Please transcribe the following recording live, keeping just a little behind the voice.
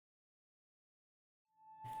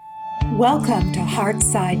Welcome to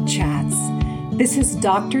Heartside Chats. This is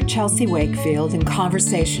Dr. Chelsea Wakefield in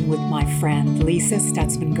conversation with my friend Lisa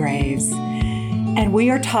Stutzman Graves. And we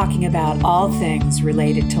are talking about all things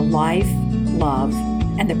related to life, love,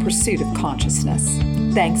 and the pursuit of consciousness.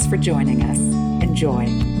 Thanks for joining us. Enjoy.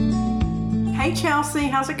 Hey, Chelsea,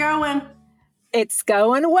 how's it going? It's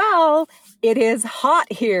going well. It is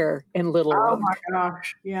hot here in Little Rock. Oh my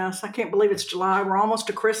gosh. Yes, I can't believe it's July. We're almost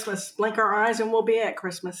to Christmas. Blink our eyes and we'll be at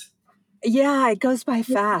Christmas. Yeah, it goes by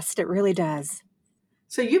fast. It really does.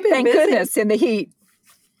 So you've been Thank busy. goodness in the heat.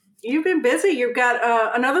 You've been busy. You've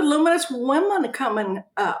got another Luminous Woman coming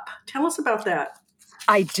up. Tell us about that.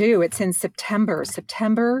 I do. It's in September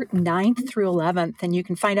 9th through 11th. And you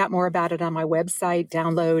can find out more about it on my website,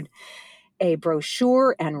 download a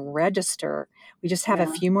brochure and register. We just have a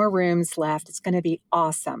few more rooms left. It's going to be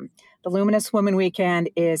awesome. The Luminous Woman Weekend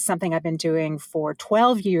is something I've been doing for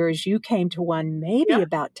 12 years. You came to one maybe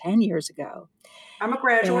about 10 years ago. I'm a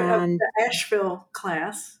graduate of the Asheville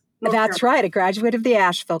class. That's right, a graduate of the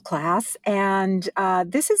Asheville class. And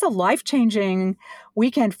this is a life-changing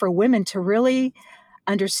weekend for women to really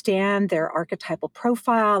understand their archetypal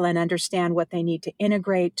profile and understand what they need to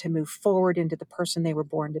integrate to move forward into the person they were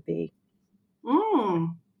born to be.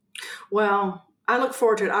 Well, I look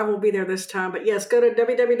forward to it. I will be there this time. But yes, go to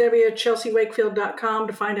www.chelseawakefield.com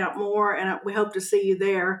to find out more, and we hope to see you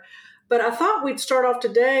there. But I thought we'd start off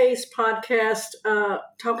today's podcast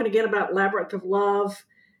talking again about Labyrinth of Love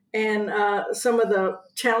and some of the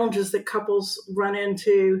challenges that couples run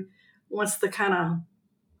into once the kind of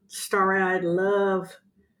starry-eyed love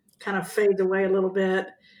kind of fades away a little bit.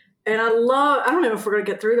 And I don't know if we're going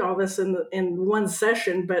to get through all this in one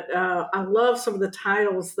session, but I love some of the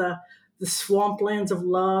titles, the swamplands of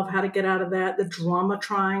love, how to get out of that, the drama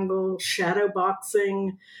triangle, shadow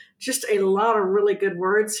boxing, just a lot of really good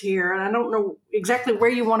words here. And I don't know exactly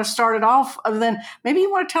where you want to start it off, other than maybe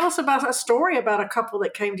you want to tell us about a story about a couple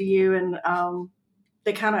that came to you and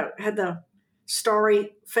they kind of had the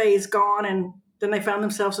starry phase gone and then they found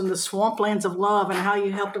themselves in the swamplands of love and how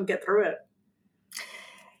you helped them get through it.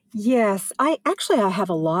 Yes, I have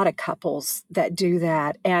a lot of couples that do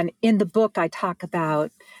that. And in the book, I talk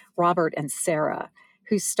about Robert and Sarah,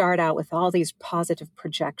 who start out with all these positive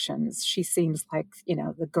projections. She seems like,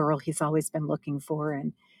 the girl he's always been looking for,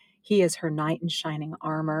 and he is her knight in shining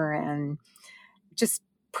armor, and just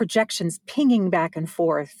projections pinging back and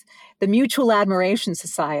forth. The Mutual Admiration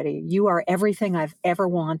Society, you are everything I've ever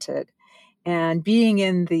wanted. And being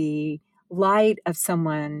in the light of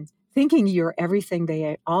someone thinking you're everything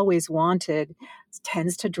they always wanted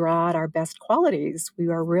tends to draw out our best qualities. We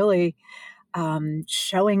are really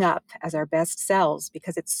showing up as our best selves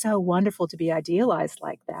because it's so wonderful to be idealized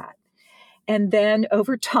like that. And then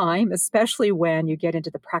over time, especially when you get into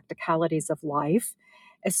the practicalities of life,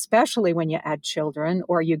 especially when you add children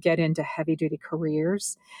or you get into heavy-duty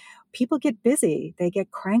careers, people get busy, they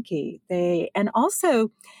get cranky, and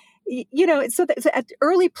also so that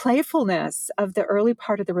early playfulness of the early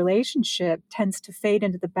part of the relationship tends to fade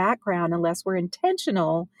into the background unless we're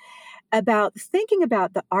intentional about thinking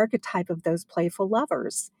about the archetype of those playful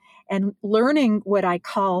lovers and learning what I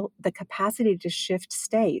call the capacity to shift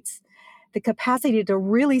states, the capacity to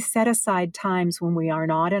really set aside times when we are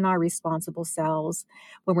not in our responsible selves,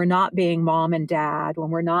 when we're not being mom and dad, when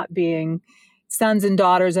we're not being sons and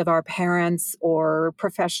daughters of our parents or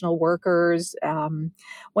professional workers.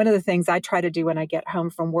 One of the things I try to do when I get home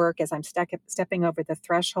from work as I'm stepping over the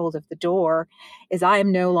threshold of the door is I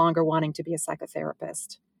am no longer wanting to be a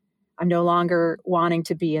psychotherapist. I'm no longer wanting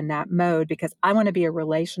to be in that mode because I want to be a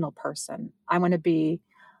relational person. I want to be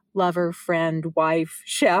lover, friend, wife,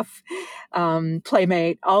 chef,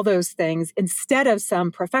 playmate, all those things, instead of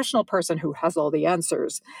some professional person who has all the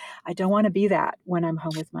answers. I don't want to be that when I'm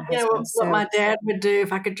home with my husband. What my dad would do,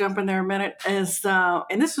 if I could jump in there a minute, is,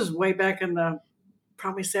 and this was way back in the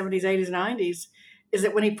probably 70s, 80s, 90s, is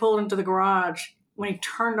that when he pulled into the garage, when he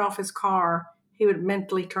turned off his car, he would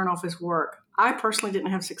mentally turn off his work. I personally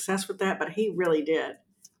didn't have success with that, but he really did.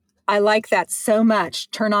 I like that so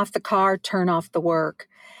much. Turn off the car, turn off the work.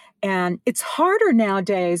 And it's harder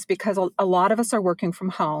nowadays because a lot of us are working from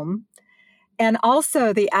home. And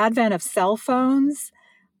also the advent of cell phones,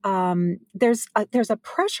 there's a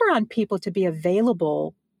pressure on people to be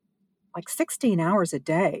available like 16 hours a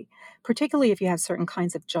day, particularly if you have certain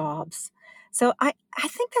kinds of jobs. So I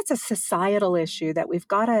think that's a societal issue that we've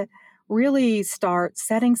got to really start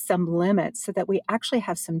setting some limits so that we actually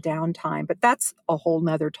have some downtime. But that's a whole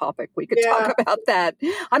nother topic. We could talk about that.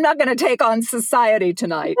 I'm not going to take on society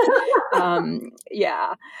tonight.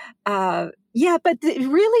 Yeah, but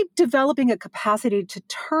really developing a capacity to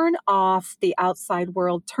turn off the outside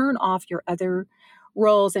world, turn off your other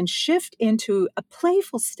roles, and shift into a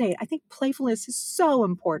playful state. I think playfulness is so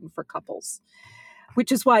important for couples,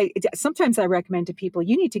 which is why sometimes I recommend to people,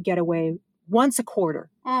 you need to get away once a quarter,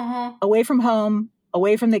 away from home,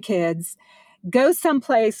 away from the kids. Go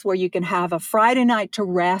someplace where you can have a Friday night to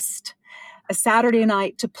rest, a Saturday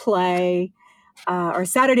night to play, or a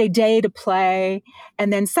Saturday day to play.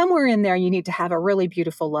 And then somewhere in there, you need to have a really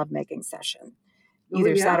beautiful lovemaking session,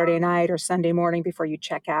 either Saturday night or Sunday morning before you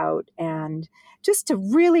check out. And just to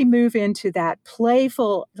really move into that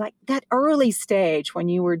playful, like that early stage when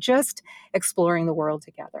you were just exploring the world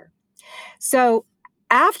together. So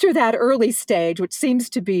after that early stage, which seems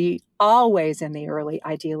to be always in the early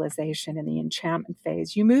idealization and the enchantment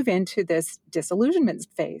phase, you move into this disillusionment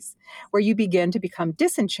phase where you begin to become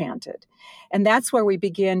disenchanted. And that's where we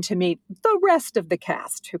begin to meet the rest of the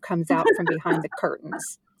cast who comes out from behind the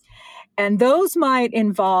curtains. And those might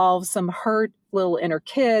involve some hurt little inner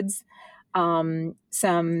kids,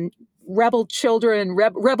 some rebel children,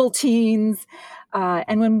 rebel teens,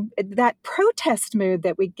 and when that protest mood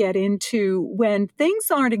that we get into when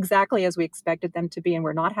things aren't exactly as we expected them to be and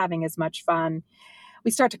we're not having as much fun,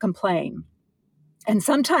 we start to complain. And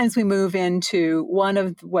sometimes we move into one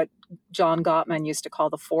of what John Gottman used to call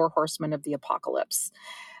the 4 horsemen of the apocalypse,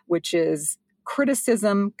 which is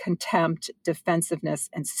criticism, contempt, defensiveness,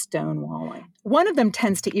 and stonewalling. One of them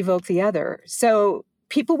tends to evoke the other. So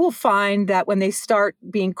people will find that when they start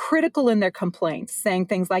being critical in their complaints, saying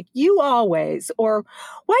things like, you always, or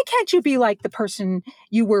why can't you be like the person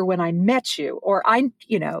you were when I met you? Or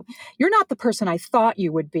you're not the person I thought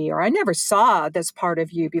you would be, or I never saw this part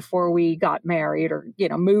of you before we got married or,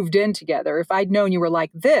 moved in together. If I'd known you were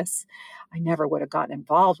like this, I never would have gotten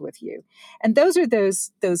involved with you. And those are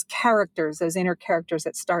those characters, those inner characters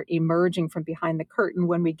that start emerging from behind the curtain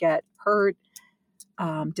when we get hurt,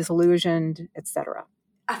 disillusioned, etc.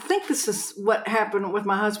 I think this is what happened with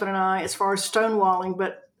my husband and I as far as stonewalling,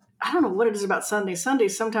 but I don't know what it is about Sunday.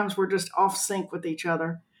 Sundays, sometimes we're just off sync with each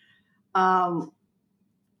other.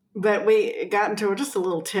 But we got into just a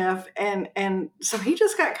little tiff, and so he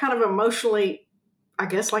just got kind of emotionally, I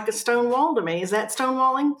guess, like a stonewall to me. Is that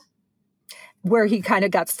stonewalling? Where he kind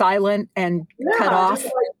of got silent and cut off?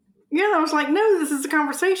 I was like, no, this is a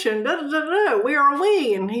conversation. Da, da, da, da. Where are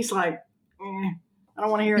we? And he's like, I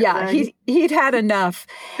don't want to hear it. Yeah, he'd had enough.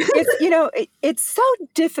 It's, it's so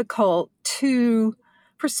difficult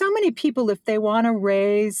for so many people, if they want to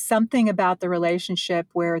raise something about the relationship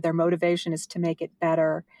where their motivation is to make it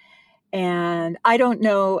better. And I don't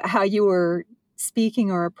know how you were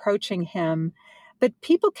speaking or approaching him, but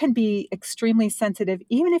people can be extremely sensitive,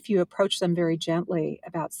 even if you approach them very gently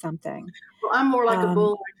about something. Well, I'm more like a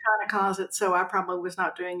bull in a china closet, so I probably was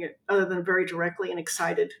not doing it other than very directly and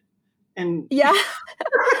excited. And yeah.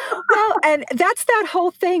 Well, and that's that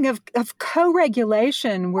whole thing of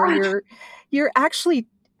co-regulation where you're actually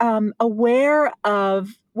aware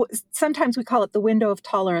of, sometimes we call it the window of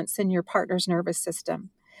tolerance in your partner's nervous system,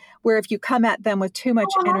 where if you come at them with too much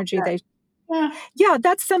energy,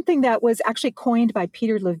 that's something that was actually coined by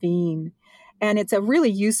Peter Levine. And it's a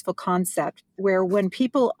really useful concept where when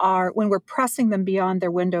we're pressing them beyond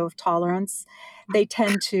their window of tolerance, they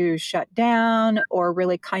tend to shut down or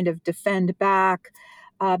really kind of defend back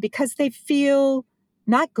because they feel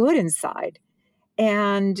not good inside.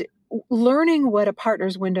 And learning what a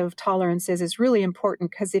partner's window of tolerance is really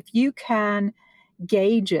important, because if you can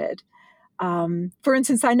gauge it, for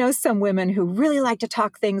instance, I know some women who really like to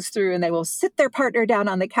talk things through, and they will sit their partner down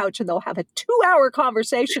on the couch and they'll have a 2-hour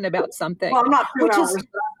conversation about something. Well, not 2 hours.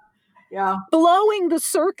 Blowing the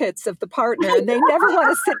circuits of the partner, and they never want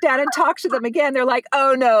to sit down and talk to them again. They're like,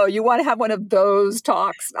 oh no, you want to have one of those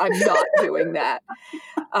talks? I'm not doing that.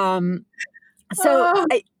 So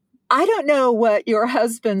I don't know what your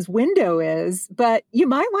husband's window is, but you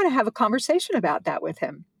might want to have a conversation about that with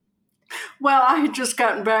him. Well, I had just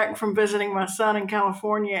gotten back from visiting my son in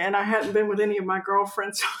California, and I hadn't been with any of my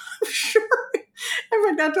girlfriends, so I'm sure.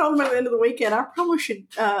 In fact, I told him at the end of the weekend, I probably should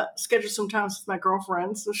schedule some time with my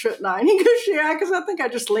girlfriends, so shouldn't I? And he goes, yeah, because I think I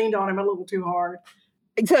just leaned on him a little too hard.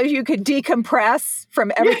 So you could decompress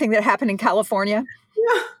from everything that happened in California?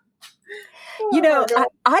 Yeah.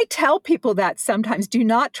 I tell people that sometimes do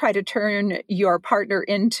not try to turn your partner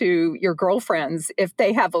into your girlfriends if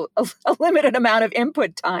they have a limited amount of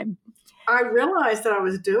input time. I realized that I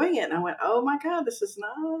was doing it, and I went, oh my God, this is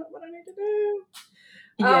not what I need to do.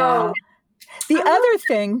 Yeah. The other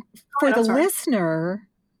thing for the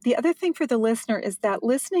listener is that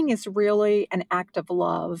listening is really an act of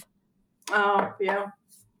love. Oh, yeah.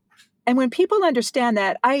 And when people understand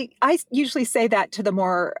that, I usually say that to the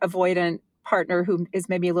more avoidant partner who is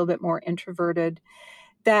maybe a little bit more introverted,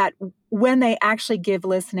 that when they actually give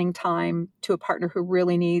listening time to a partner who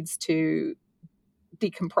really needs to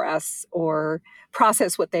decompress or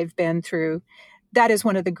process what they've been through, that is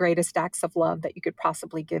one of the greatest acts of love that you could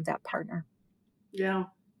possibly give that partner. Yeah.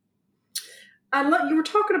 You were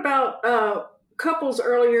talking about couples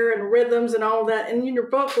earlier and rhythms and all that. And in your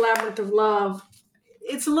book, Labyrinth of Love,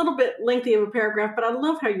 it's a little bit lengthy of a paragraph, but I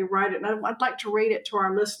love how you write it. And I'd like to read it to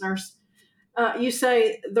our listeners. You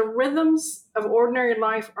say, the rhythms of ordinary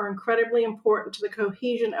life are incredibly important to the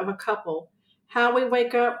cohesion of a couple. How we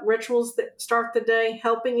wake up, rituals that start the day,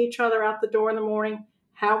 helping each other out the door in the morning,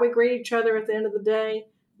 how we greet each other at the end of the day,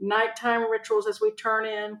 nighttime rituals as we turn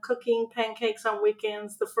in, cooking pancakes on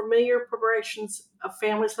weekends, the familiar preparations of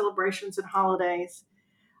family celebrations and holidays.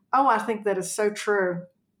 Oh, I think that is so true.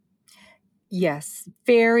 Yes,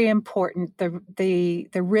 very important. The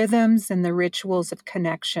rhythms and the rituals of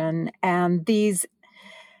connection and these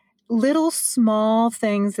little small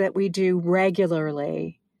things that we do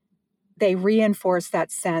regularly, they reinforce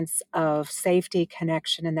that sense of safety,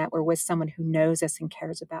 connection, and that we're with someone who knows us and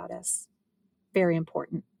cares about us. Very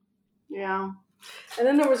important. Yeah. And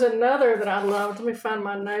then there was another that I loved. Let me find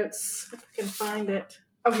my notes if I can find it.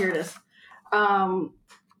 Oh, here it is.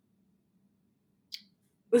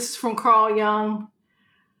 This is from Carl Jung.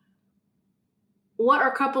 What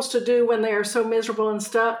are couples to do when they are so miserable and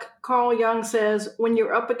stuck? Carl Jung says, when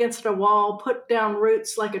you're up against a wall, put down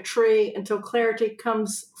roots like a tree until clarity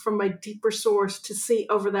comes from a deeper source to see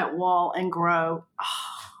over that wall and grow.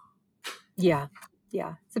 Oh. Yeah.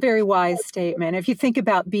 It's a very wise statement. If you think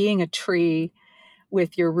about being a tree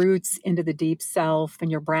with your roots into the deep self and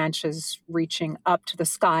your branches reaching up to the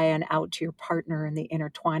sky and out to your partner and the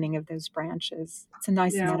intertwining of those branches, it's a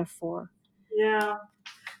nice metaphor. Yeah.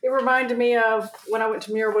 It reminded me of when I went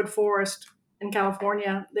to Muirwood Forest in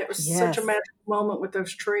California. That was such a magical moment with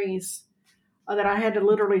those trees that I had to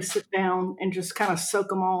literally sit down and just kind of soak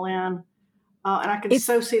them all in. And I could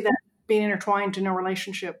so see that being intertwined in a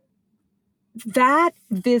relationship. That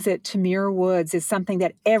visit to Muir Woods is something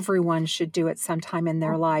that everyone should do at some time in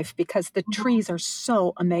their life because the trees are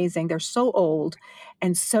so amazing. They're so old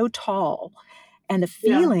and so tall. And the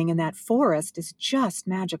feeling in that forest is just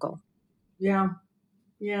magical. Yeah.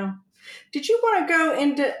 Did you want to go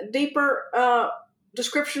into deeper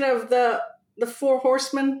description of the four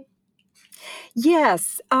horsemen?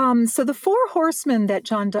 Yes. So the four horsemen that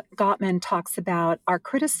John Gottman talks about are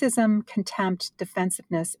criticism, contempt,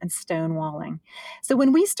 defensiveness, and stonewalling. So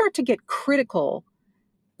when we start to get critical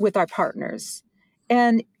with our partners,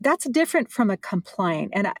 and that's different from a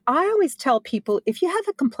complaint. And I always tell people, if you have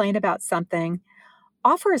a complaint about something,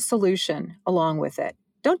 offer a solution along with it.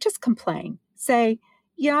 Don't just complain. Say,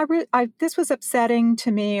 yeah, this was upsetting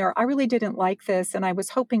to me, or I really didn't like this, and I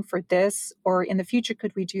was hoping for this, or in the future,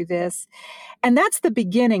 could we do this? And that's the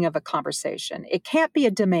beginning of a conversation. It can't be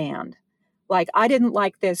a demand. Like, I didn't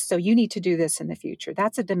like this, so you need to do this in the future.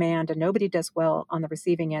 That's a demand, and nobody does well on the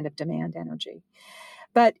receiving end of demand energy.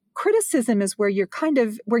 But criticism is where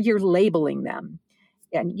you're labeling them.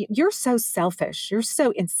 And you're so selfish. You're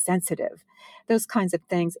so insensitive. Those kinds of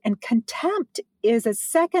things. And contempt is a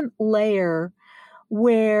second layer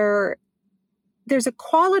where there's a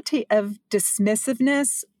quality of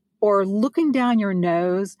dismissiveness or looking down your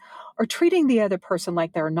nose or treating the other person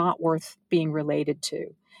like they're not worth being related to.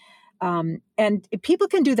 And people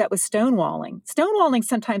can do that with stonewalling. Stonewalling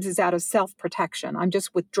sometimes is out of self-protection. I'm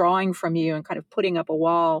just withdrawing from you and kind of putting up a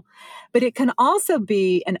wall. But it can also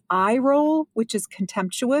be an eye roll, which is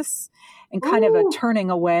contemptuous, and kind of a turning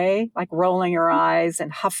away, like rolling your eyes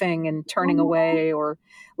and huffing and turning away or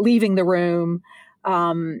leaving the room.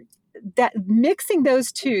 That mixing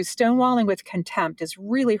those two, stonewalling with contempt, is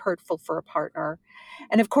really hurtful for a partner.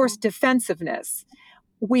 And of course, defensiveness.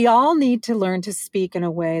 We all need to learn to speak in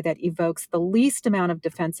a way that evokes the least amount of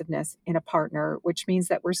defensiveness in a partner, which means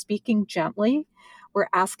that we're speaking gently, we're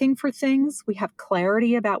asking for things, we have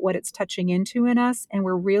clarity about what it's touching into in us, and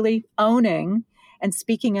we're really owning and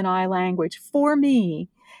speaking in I language. For me,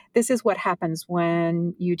 this is what happens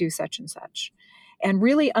when you do such and such. And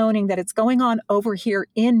really owning that it's going on over here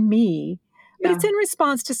in me, but it's in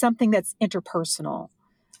response to something that's interpersonal.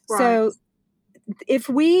 Right. So if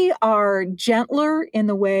we are gentler in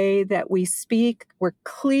the way that we speak, we're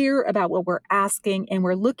clear about what we're asking, and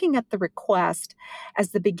we're looking at the request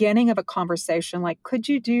as the beginning of a conversation, like, could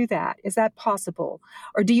you do that? Is that possible?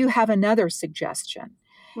 Or do you have another suggestion?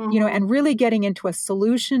 Mm-hmm. And really getting into a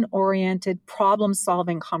solution-oriented,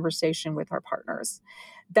 problem-solving conversation with our partners.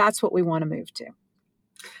 That's what we want to move to.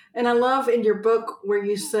 And I love in your book where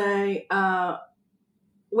you say,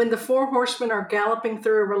 when the four horsemen are galloping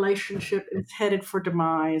through a relationship, it's headed for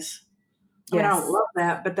demise. I mean, I don't Yes. love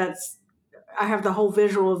that, but I have the whole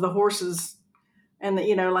visual of the horses and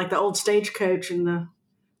like the old stagecoach and the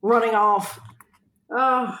running off.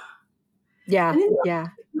 Oh, Yeah. and then Yeah.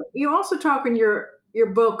 you also talk in your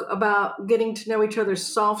book about getting to know each other's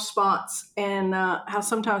soft spots and how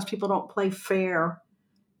sometimes people don't play fair.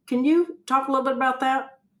 Can you talk a little bit about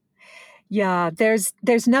that? Yeah, there's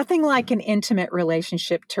nothing like an intimate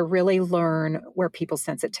relationship to really learn where people's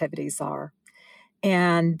sensitivities are.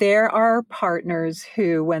 And there are partners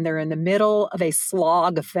who, when they're in the middle of a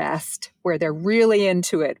slog fest where they're really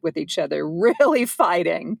into it with each other, really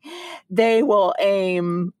fighting, they will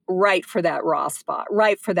aim right for that raw spot,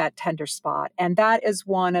 right for that tender spot. And that is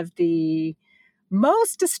one of the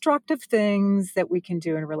most destructive things that we can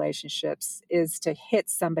do in relationships is to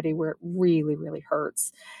hit somebody where it really, really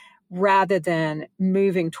hurts rather than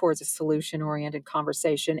moving towards a solution-oriented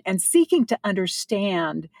conversation and seeking to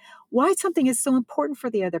understand why something is so important for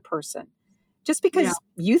the other person. Just Yeah. because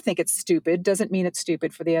you think it's stupid doesn't mean it's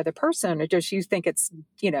stupid for the other person, or just you think it's,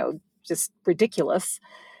 just ridiculous.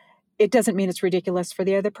 It doesn't mean it's ridiculous for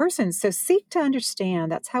the other person. So seek to understand.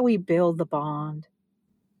 That's how we build the bond.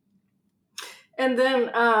 And then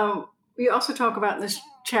you also talk about in this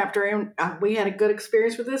chapter, and we had a good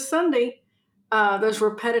experience with this Sunday, those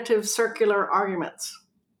repetitive circular arguments.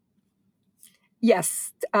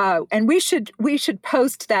 Yes, and we should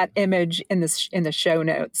post that image in the show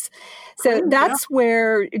notes. So that's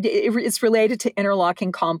where it's related to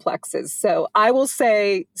interlocking complexes. So I will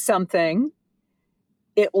say something,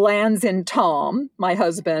 it lands in Tom, my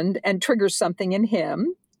husband, and triggers something in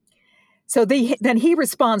him. So then he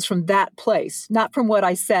responds from that place, not from what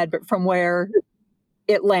I said, but from where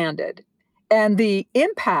it landed. And the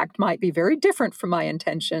impact might be very different from my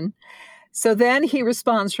intention. So then he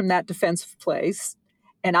responds from that defensive place,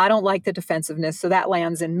 and I don't like the defensiveness, so that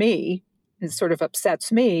lands in me and sort of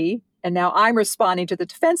upsets me. And now I'm responding to the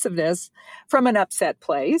defensiveness from an upset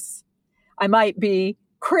place. I might be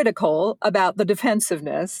critical about the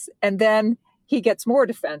defensiveness, and then he gets more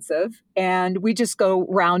defensive, and we just go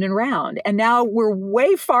round and round. And now we're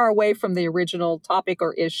way far away from the original topic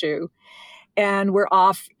or issue, and we're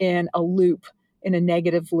off in a loop, in a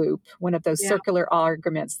negative loop, one of those circular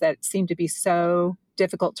arguments that seem to be so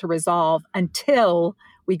difficult to resolve until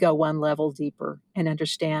we go one level deeper and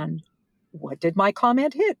understand, what did my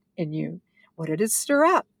comment hit in you? What did it stir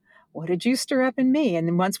up? What did you stir up in me? And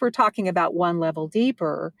then once we're talking about one level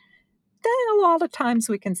deeper, then a lot of times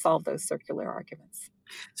we can solve those circular arguments.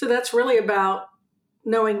 So that's really about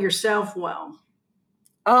knowing yourself well.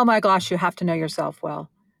 Oh my gosh, you have to know yourself well.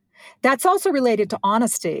 That's also related to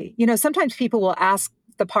honesty. Sometimes people will ask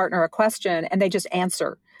the partner a question and they just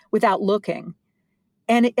answer without looking.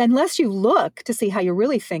 And unless you look to see how you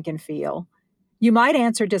really think and feel, you might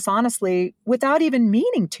answer dishonestly without even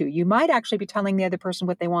meaning to. You might actually be telling the other person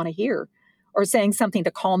what they want to hear or saying something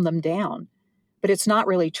to calm them down, but it's not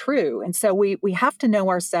really true. And so we have to know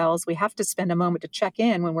ourselves. We have to spend a moment to check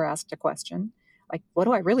in when we're asked a question. Like, what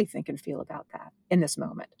do I really think and feel about that in this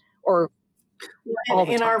moment? Or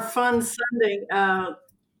in our fun Sunday,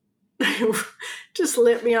 just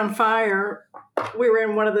lit me on fire. We were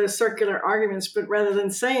in one of those circular arguments, but rather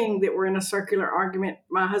than saying that we're in a circular argument,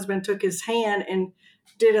 my husband took his hand and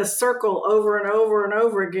did a circle over and over and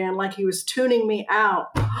over again, like he was tuning me out.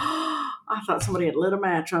 I thought somebody had lit a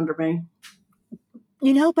match under me.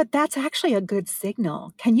 But that's actually a good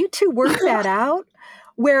signal. Can you two work that out?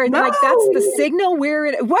 Where that's the signal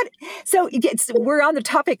so we're on the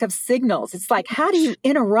topic of signals. It's like, how do you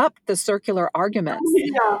interrupt the circular arguments?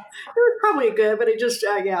 Yeah, it was probably good, but it just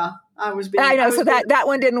I was being. I know, so that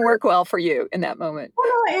one didn't work well for you in that moment.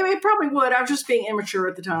 Well, no, it probably would. I was just being immature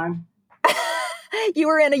at the time. You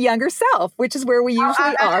were in a younger self, which is where we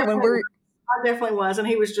usually are when we're. I definitely was, and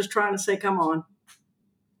he was just trying to say, "Come on."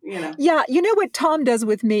 Yeah, what Tom does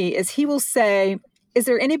with me is he will say, "Is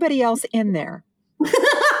there anybody else in there?"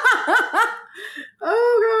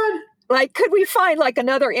 Oh God. Like, could we find like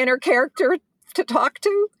another inner character to talk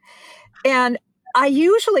to? And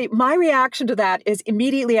my reaction to that is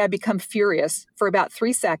immediately I become furious for about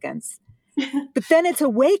 3 seconds. But then it's a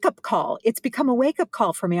wake-up call. It's become a wake-up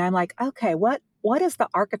call for me. I'm like, okay, what is the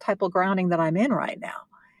archetypal grounding that I'm in right now?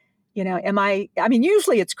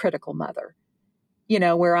 Usually it's critical mother,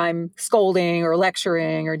 where I'm scolding or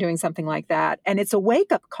lecturing or doing something like that. And it's a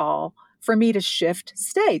wake-up call for me to shift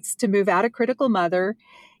states, to move out of critical mother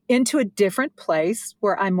into a different place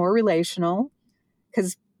where I'm more relational.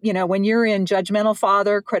 Because, when you're in judgmental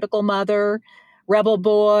father, critical mother, rebel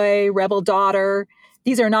boy, rebel daughter,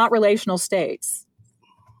 These are not relational states.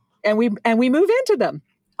 And we move into them.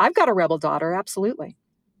 I've got a rebel daughter, absolutely.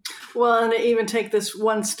 Well, and to even take this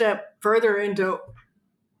one step further into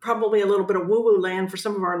probably a little bit of woo-woo land for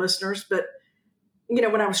some of our listeners, but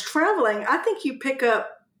when I was traveling, I think you pick up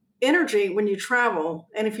energy when you travel,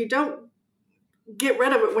 and if you don't get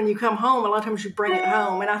rid of it when you come home, a lot of times you bring it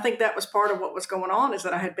home. And I think that was part of what was going on, is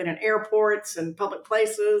that I had been in airports and public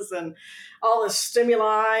places and all this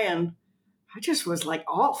stimuli, and I just was like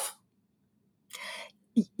off.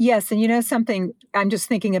 Yes. And something, I'm just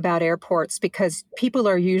thinking about airports because people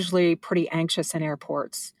are usually pretty anxious in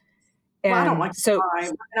airports. Well, I don't like to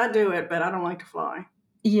fly. I do it, but I don't like to fly.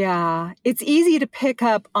 Yeah. It's easy to pick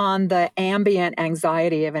up on the ambient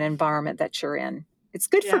anxiety of an environment that you're in. It's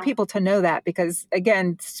good for people to know that because,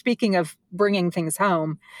 again, speaking of bringing things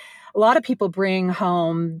home, a lot of people bring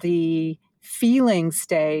home the feeling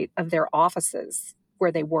state of their offices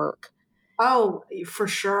where they work. Oh, for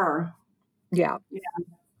sure. Yeah.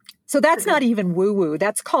 So that's not even woo-woo.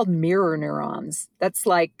 That's called mirror neurons. That's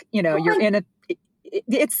like, you're in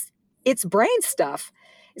it's brain stuff.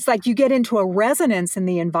 It's like you get into a resonance in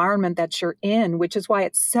the environment that you're in, which is why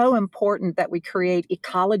it's so important that we create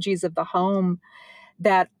ecologies of the home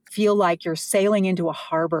that feel like you're sailing into a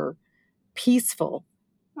harbor, peaceful.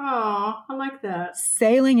 Oh, I like that.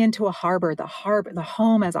 Sailing into a harbor, the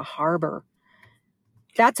home as a harbor.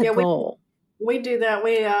 That's a goal. We do that.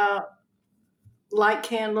 We light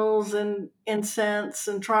candles and incense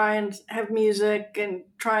and try and have music and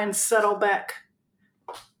try and settle back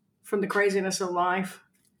from the craziness of life.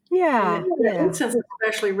 Yeah. Incense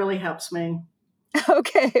especially really helps me.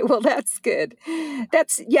 Okay, well, that's good.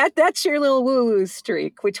 That's your little woo-woo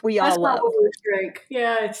streak, which we all love. That's my woo-woo streak.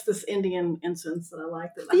 Yeah, it's this Indian incense that I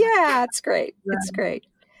like. It's great. It's great.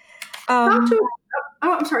 I'm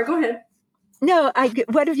sorry. Go ahead. No,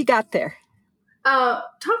 what have you got there? Talk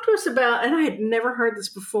to us about, and I had never heard this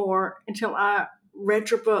before until I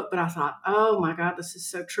read your book, but I thought, oh my God, this is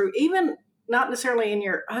so true. Even not necessarily in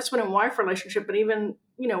your husband and wife relationship, but even,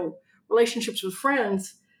 relationships with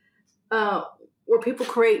friends, where people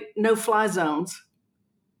create no-fly zones.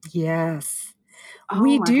 Yes.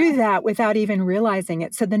 We do that without even realizing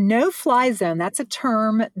it. So the no-fly zone, that's a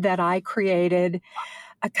term that I created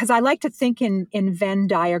because I like to think in Venn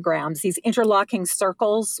diagrams, these interlocking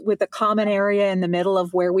circles with a common area in the middle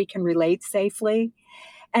of where we can relate safely.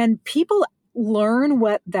 And people learn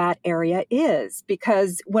what that area is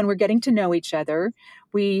because when we're getting to know each other,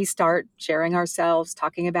 we start sharing ourselves,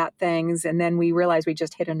 talking about things, and then we realize we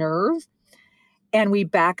just hit a nerve and we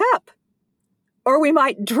back up. Or we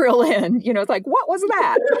might drill in, it's like, what was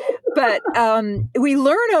that? But we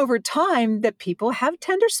learn over time that people have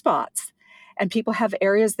tender spots and people have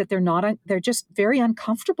areas that they're just very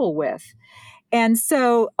uncomfortable with. And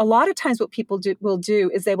so a lot of times what people will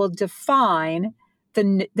do is they will define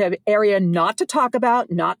the area not to talk about,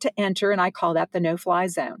 not to enter, and I call that the no-fly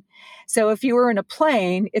zone. So if you were in a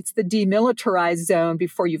plane, it's the demilitarized zone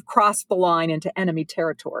before you've crossed the line into enemy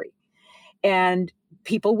territory. And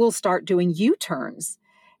people will start doing U-turns.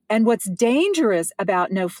 And what's dangerous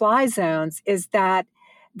about no-fly zones is that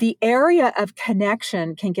the area of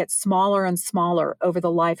connection can get smaller and smaller over the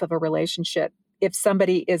life of a relationship. If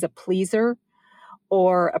somebody is a pleaser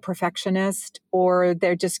or a perfectionist, or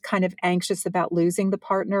they're just kind of anxious about losing the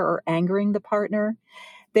partner or angering the partner,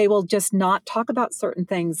 they will just not talk about certain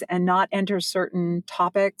things and not enter certain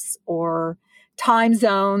topics or time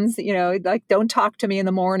zones, like don't talk to me in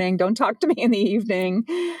the morning, don't talk to me in the evening.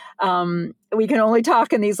 We can only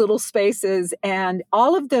talk in these little spaces. And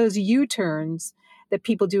all of those U-turns that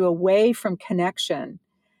people do away from connection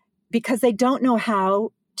because they don't know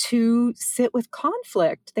how to sit with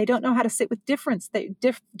conflict. They don't know how to sit with difference.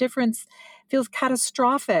 Difference feels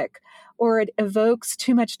catastrophic or it evokes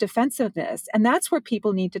too much defensiveness. And that's where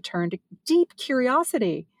people need to turn to deep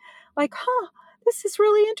curiosity. Like, this is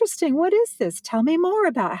really interesting. What is this? Tell me more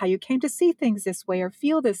about how you came to see things this way or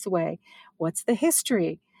feel this way. What's the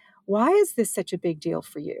history? Why is this such a big deal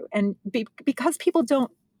for you? And because people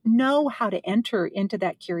don't know how to enter into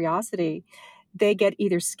that curiosity, they get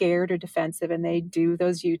either scared or defensive and they do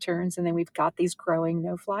those U-turns. And then we've got these growing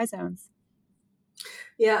no-fly zones.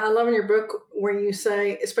 Yeah, I love in your book where you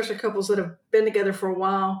say, especially couples that have been together for a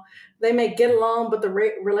while, they may get along, but the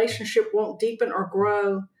relationship won't deepen or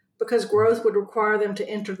grow because growth would require them to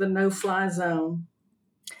enter the no-fly zone.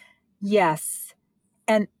 Yes.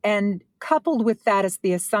 And coupled with that is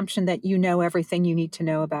the assumption that you know everything you need to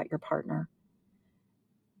know about your partner.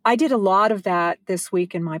 I did a lot of that this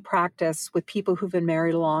week in my practice with people who've been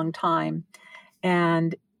married a long time.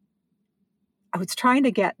 And I was trying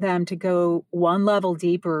to get them to go one level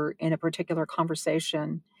deeper in a particular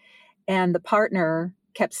conversation. And the partner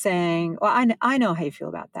kept saying, well, I know how you feel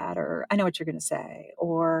about that, or I know what you're going to say,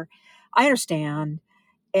 or I understand.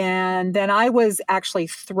 And then I was actually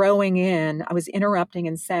I was interrupting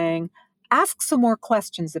and saying, ask some more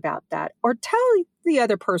questions about that, or tell the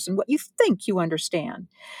other person what you think you understand.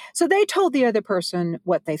 So they told the other person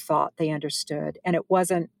what they thought they understood, and it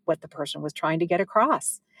wasn't what the person was trying to get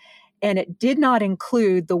across. And it did not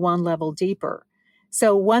include the one level deeper.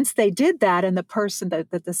 So once they did that, and the person that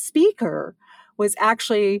the speaker was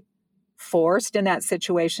actually forced in that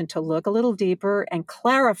situation to look a little deeper and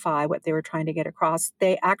clarify what they were trying to get across,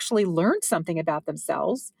 they actually learned something about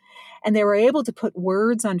themselves, and they were able to put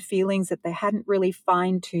words on feelings that they hadn't really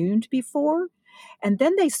fine-tuned before. And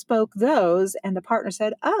then they spoke those, and the partner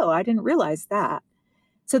said, oh, I didn't realize that.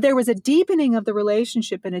 So there was a deepening of the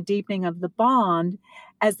relationship and a deepening of the bond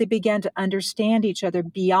as they began to understand each other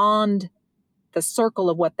beyond the circle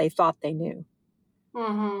of what they thought they knew.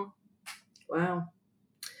 Mm-hmm. Wow.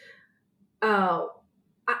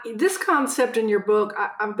 This concept in your book,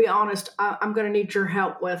 I'll be honest, I'm going to need your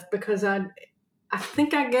help with, because I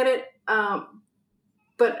think I get it,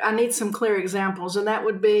 but I need some clear examples, and that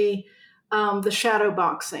would be the shadow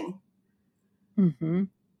boxing. Mm-hmm.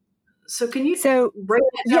 So can you break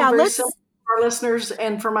that down very simple for our listeners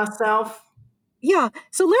and for myself? Yeah.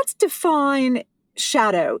 So let's define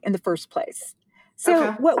shadow in the first place.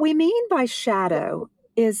 So what we mean by shadow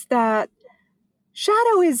is that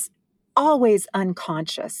shadow is always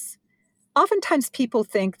unconscious. Oftentimes people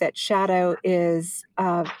think that shadow is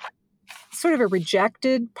sort of a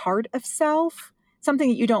rejected part of self, something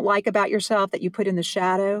that you don't like about yourself that you put in the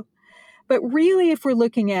shadow. But really, if we're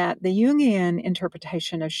looking at the Jungian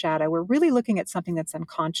interpretation of shadow, we're really looking at something that's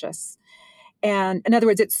unconscious. And in other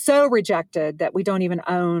words, it's so rejected that we don't even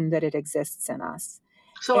own that it exists in us.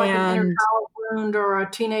 So like an inner child wound or a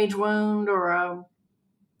teenage wound or a...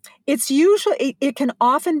 It's usually, it can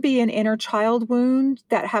often be an inner child wound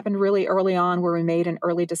that happened really early on, where we made an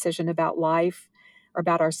early decision about life or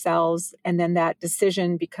about ourselves. And then that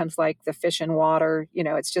decision becomes like the fish in water. You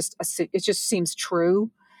know, it just seems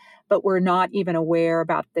true, but we're not even aware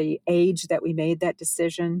about the age that we made that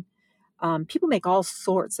decision. People make all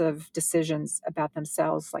sorts of decisions about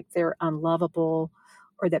themselves, like they're unlovable,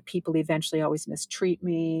 or that people eventually always mistreat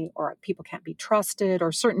me, or people can't be trusted,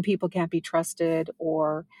 or certain people can't be trusted,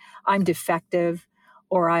 or I'm defective,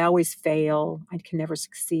 or I always fail, I can never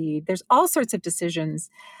succeed. There's all sorts of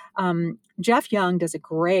decisions. Jeff Young does a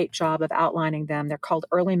great job of outlining them. They're called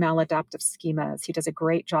early maladaptive schemas. He does a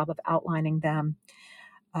great job of outlining them.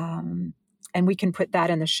 And we can put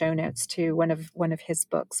that in the show notes too, one of his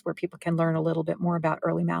books, where people can learn a little bit more about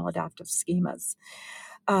early maladaptive schemas.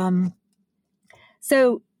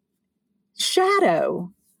 So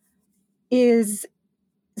shadow is,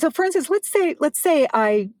 so for instance, let's say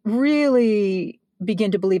I really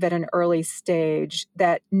begin to believe at an early stage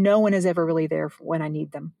that no one is ever really there when I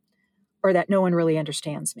need them, or that no one really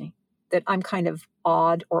understands me, that I'm kind of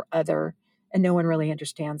odd or other and no one really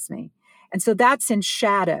understands me. And so that's in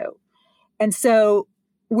shadow. And so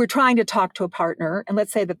we're trying to talk to a partner, and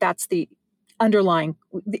let's say that that's the underlying,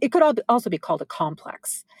 it could also be called a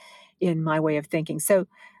complex in my way of thinking. So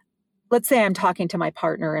let's say I'm talking to my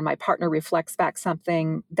partner, and my partner reflects back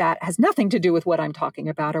something that has nothing to do with what I'm talking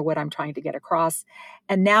about or what I'm trying to get across.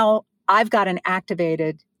 And now I've got an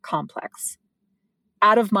activated complex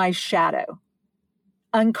out of my shadow,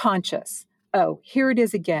 unconscious. Oh, here it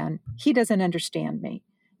is again. He doesn't understand me.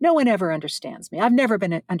 No one ever understands me. I've never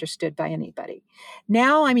been understood by anybody.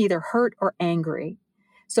 Now I'm either hurt or angry.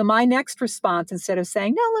 So my next response, instead of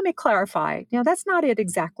saying, no, let me clarify, that's not it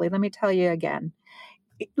exactly, let me tell you again,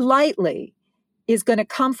 lightly, is going to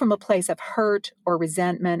come from a place of hurt or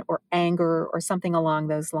resentment or anger or something along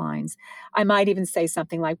those lines. I might even say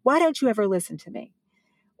something like, why don't you ever listen to me?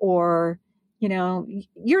 Or,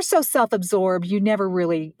 you're so self-absorbed, you never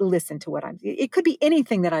really listen to it could be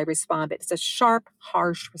anything that I respond, but it's a sharp,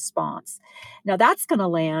 harsh response. Now that's going to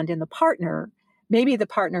land in the partner. Maybe the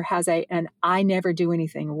partner has an I never do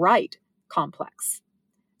anything right complex.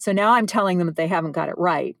 So now I'm telling them that they haven't got it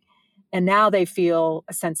right. And now they feel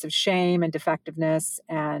a sense of shame and defectiveness.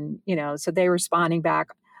 And, so they're responding back,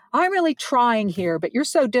 I'm really trying here, but you're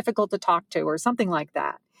so difficult to talk to, or something like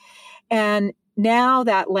that. And now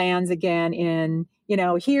that lands again in,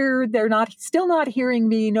 here they're still not hearing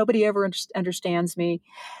me. Nobody ever understands me.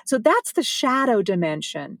 So that's the shadow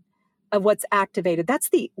dimension of what's activated. That's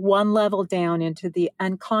the one level down into the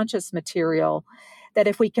unconscious material, that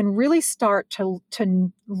if we can really start to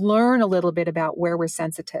learn a little bit about where we're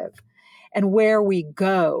sensitive and where we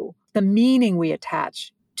go the meaning we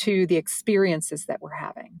attach to the experiences that we're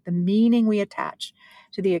having, the meaning we attach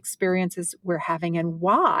to the experiences we're having, and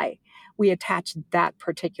why we attach that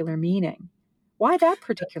particular meaning. Why that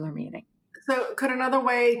particular meaning? So could another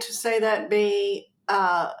way to say that be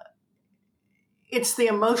it's the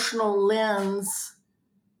emotional lens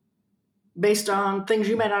based on things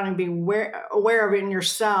you may not even be aware of in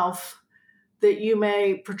yourself that you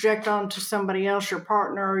may project onto somebody else, your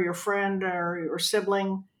partner, or your friend, or your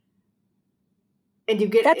sibling, and you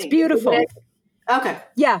get That's beautiful. Okay.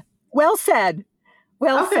 Yeah. Well said.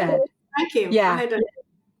 Well Okay. said. Thank you. Yeah. I had to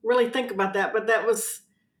really think about that, but that was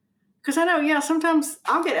because I know, yeah, sometimes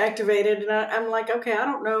I'll get activated and I'm like, okay, I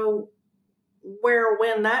don't know where or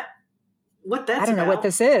when what that's I don't know about. what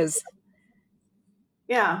this is.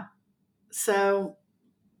 Yeah. So,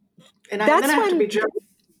 and That's then I have to be judged.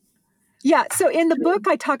 Yeah. So in the book,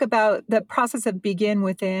 I talk about the process of begin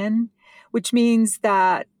within, which means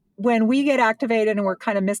that when we get activated and we're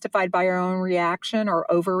kind of mystified by our own reaction or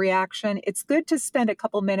overreaction, it's good to spend a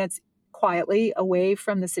couple minutes quietly away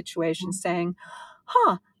from the situation saying,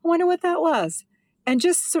 I wonder what that was. And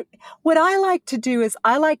just what I like to do is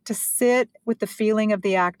I like to sit with the feeling of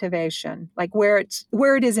the activation, like where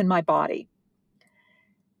it is in my body.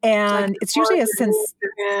 And like it's usually a sense.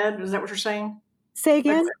 Your head. Is that what you're saying? Say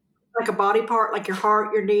again? Like a body part, like your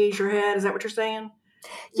heart, your knees, your head. Is that what you're saying?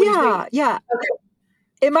 Yeah. Okay.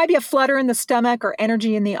 It might be a flutter in the stomach or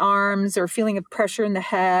energy in the arms or feeling of pressure in the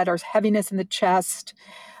head or heaviness in the chest,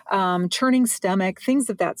 churning stomach, things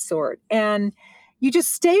of that sort. And you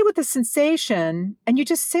just stay with the sensation and you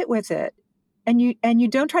just sit with it. And you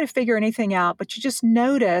don't try to figure anything out, but you just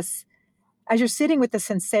notice as you're sitting with the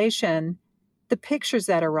sensation, the pictures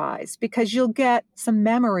that arise, because you'll get some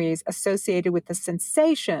memories associated with the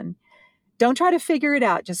sensation. Don't try to figure it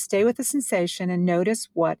out. Just stay with the sensation and notice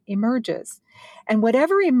what emerges. And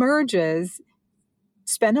whatever emerges,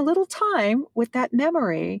 spend a little time with that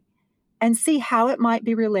memory and see how it might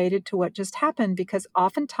be related to what just happened, because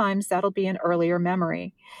oftentimes that'll be an earlier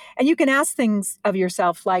memory. And you can ask things of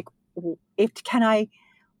yourself like,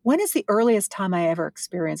 when is the earliest time I ever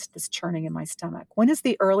experienced this churning in my stomach? When is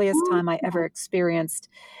the earliest time I ever experienced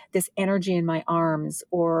this energy in my arms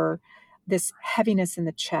or this heaviness in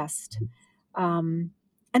the chest?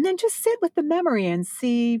 And then just sit with the memory and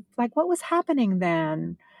see, like, what was happening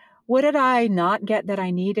then? What did I not get that I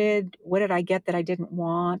needed? What did I get that I didn't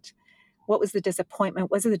want? What was the disappointment?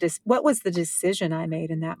 What was the decision I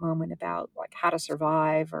made in that moment about, like, how to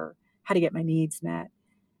survive or how to get my needs met?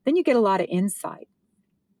 Then you get a lot of insight.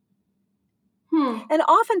 And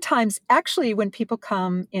oftentimes, actually, when people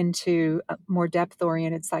come into a more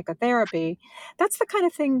depth-oriented psychotherapy, that's the kind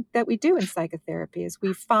of thing that we do in psychotherapy is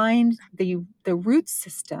we find the root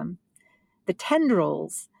system, the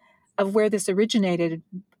tendrils of where this originated,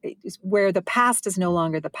 where the past is no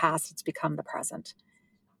longer the past, it's become the present.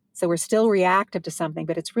 So we're still reactive to something,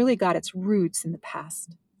 but it's really got its roots in the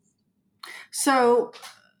past. So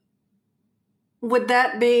would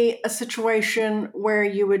that be a situation where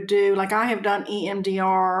you would do, like I have done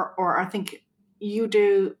EMDR, or I think you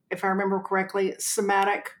do, if I remember correctly,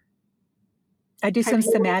 somatic? I do some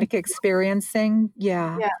somatic experiencing.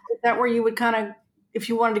 Yeah. Yeah. Is that where you would kind of, if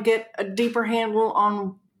you wanted to get a deeper handle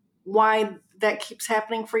on why that keeps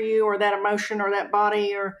happening for you, or that emotion or that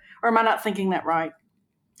body, or am I not thinking that right?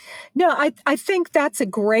 No, I think that's a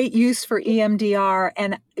great use for EMDR.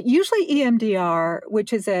 And usually EMDR,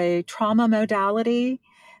 which is a trauma modality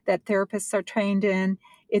that therapists are trained in,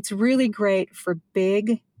 it's really great for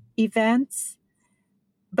big events,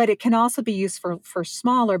 but it can also be used for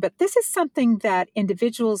smaller. But this is something that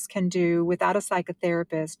individuals can do without a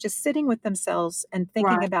psychotherapist, just sitting with themselves and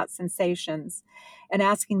thinking about sensations and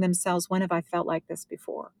asking themselves, when have I felt like this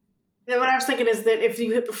before? Yeah, what I was thinking is that if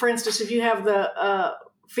you, for instance, if you have the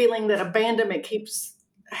feeling that abandonment keeps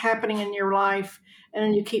happening in your life, and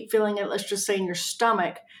then you keep feeling it, let's just say in your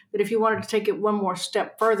stomach, that if you wanted to take it one more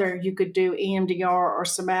step further, you could do EMDR or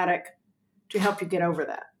somatic to help you get over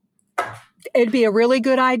that. It'd be a really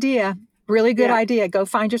good idea. Really good idea. Go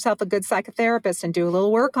find yourself a good psychotherapist and do a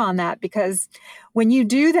little work on that, because when you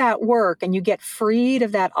do that work and you get freed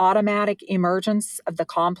of that automatic emergence of the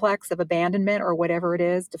complex of abandonment or whatever it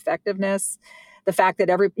is, defectiveness, the fact that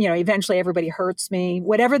eventually everybody hurts me,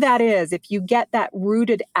 whatever that is, if you get that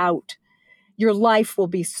rooted out, your life will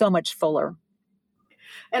be so much fuller.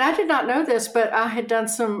 And I did not know this, but I had done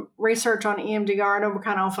some research on EMDR. I know we're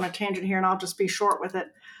kind of off on a tangent here, and I'll just be short with it.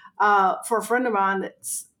 For a friend of mine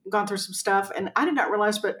that's gone through some stuff, and I did not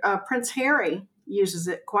realize, but Prince Harry uses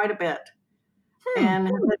it quite a bit and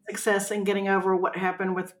has had success in getting over what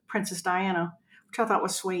happened with Princess Diana, which I thought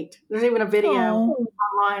was sweet. There's even a video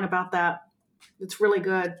online about that. It's really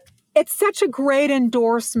good. It's such a great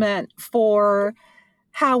endorsement for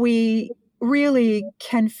how we really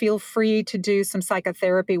can feel free to do some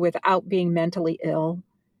psychotherapy without being mentally ill.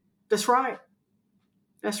 That's right.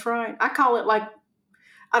 That's right. I call it like,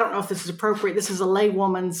 I don't know if this is appropriate. This is a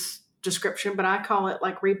laywoman's description, but I call it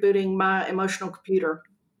like rebooting my emotional computer.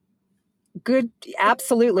 Good.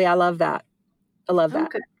 Absolutely. I love that. I love that.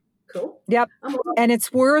 Okay. Cool. Yep. And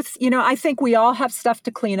it's worth, I think we all have stuff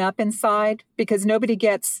to clean up inside because nobody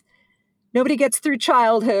gets through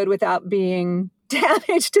childhood without being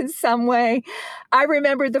damaged in some way. I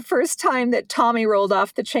remember the first time that Tommy rolled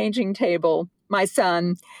off the changing table, my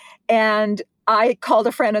son, and I called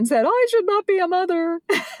a friend and said, I should not be a mother.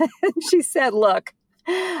 And she said, look,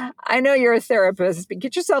 I know you're a therapist, but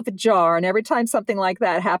get yourself a jar. And every time something like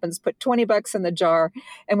that happens, put $20 in the jar.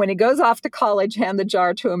 And when he goes off to college, hand the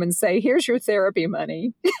jar to him and say, here's your therapy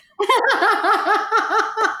money.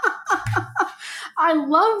 I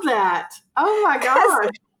love that. Oh my gosh.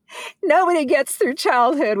 Nobody gets through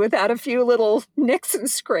childhood without a few little nicks and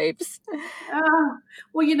scrapes.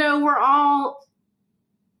 Well, we're all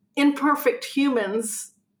imperfect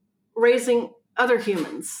humans raising other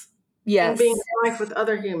humans. Yes. And being in life with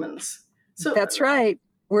other humans. So that's right.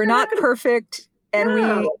 We're not perfect, and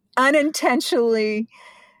we unintentionally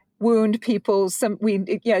wound people.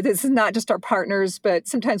 This is not just our partners, but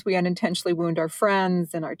sometimes we unintentionally wound our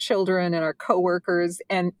friends and our children and our coworkers.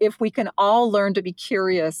 And if we can all learn to be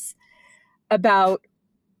curious about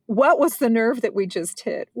what was the nerve that we just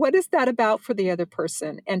hit, what is that about for the other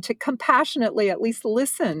person, and to compassionately at least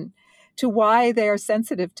listen to why they are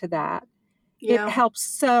sensitive to that. Yeah. It helps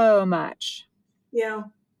so much. Yeah.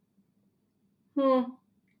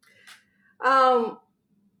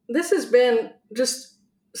 This has been just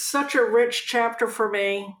such a rich chapter for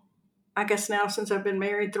me, I guess now since I've been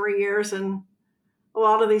married 3 years, and a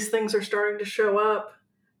lot of these things are starting to show up.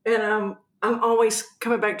 And I'm always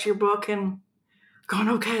coming back to your book and going,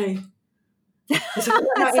 okay. It's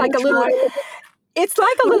like a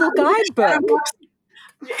little guidebook.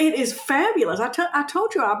 It is fabulous. I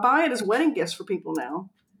told you I buy it as wedding gifts for people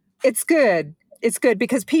now. It's good. It's good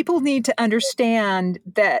because people need to understand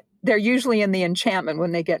that they're usually in the enchantment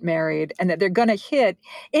when they get married, and that they're going to hit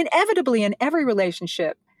inevitably in every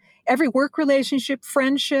relationship, every work relationship,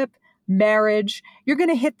 friendship, marriage, you're going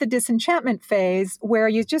to hit the disenchantment phase where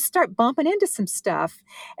you just start bumping into some stuff,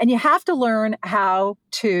 and you have to learn how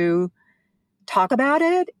to talk about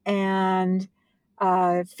it and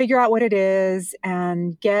figure out what it is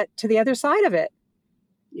and get to the other side of it.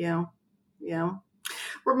 Yeah. Yeah.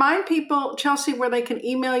 Remind people, Chelsea, where they can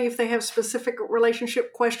email you if they have specific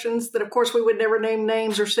relationship questions that, of course, we would never name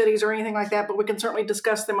names or cities or anything like that, but we can certainly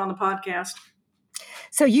discuss them on the podcast.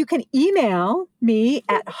 So you can email me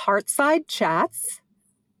at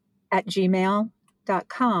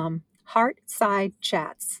heartsidechats@gmail.com.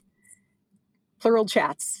 Heartsidechats, plural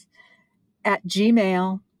chats,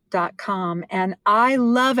 @gmail.com. And I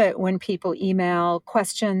love it when people email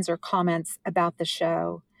questions or comments about the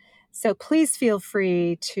show. So please feel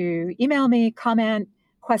free to email me, comment,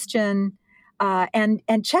 question, and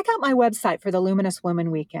check out my website for the Luminous Women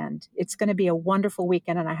Weekend. It's going to be a wonderful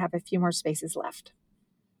weekend, and I have a few more spaces left.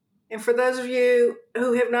 And for those of you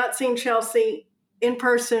who have not seen Chelsea in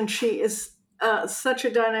person, she is such a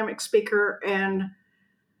dynamic speaker and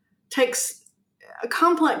takes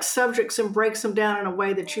complex subjects and breaks them down in a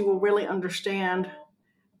way that you will really understand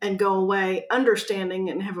and go away understanding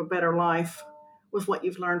and have a better life with what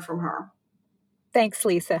you've learned from her. Thanks,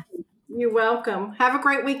 Lisa. You're welcome. Have a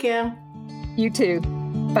great weekend. You too.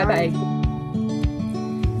 Bye-bye.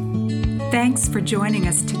 Thanks for joining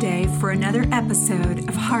us today for another episode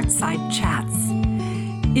of Heartside Chats.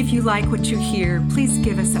 If you like what you hear, please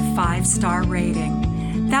give us a 5-star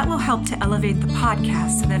rating. That will help to elevate the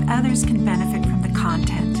podcast so that others can benefit from the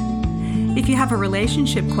content. If you have a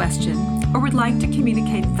relationship question or would like to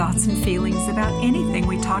communicate thoughts and feelings about anything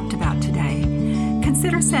we talked about today,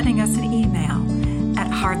 consider sending us an email at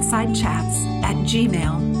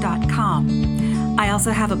heartsidechats@gmail.com. I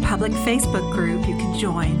also have a public Facebook group you can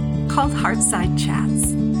join called Heartside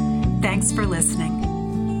Chats. Thanks for listening.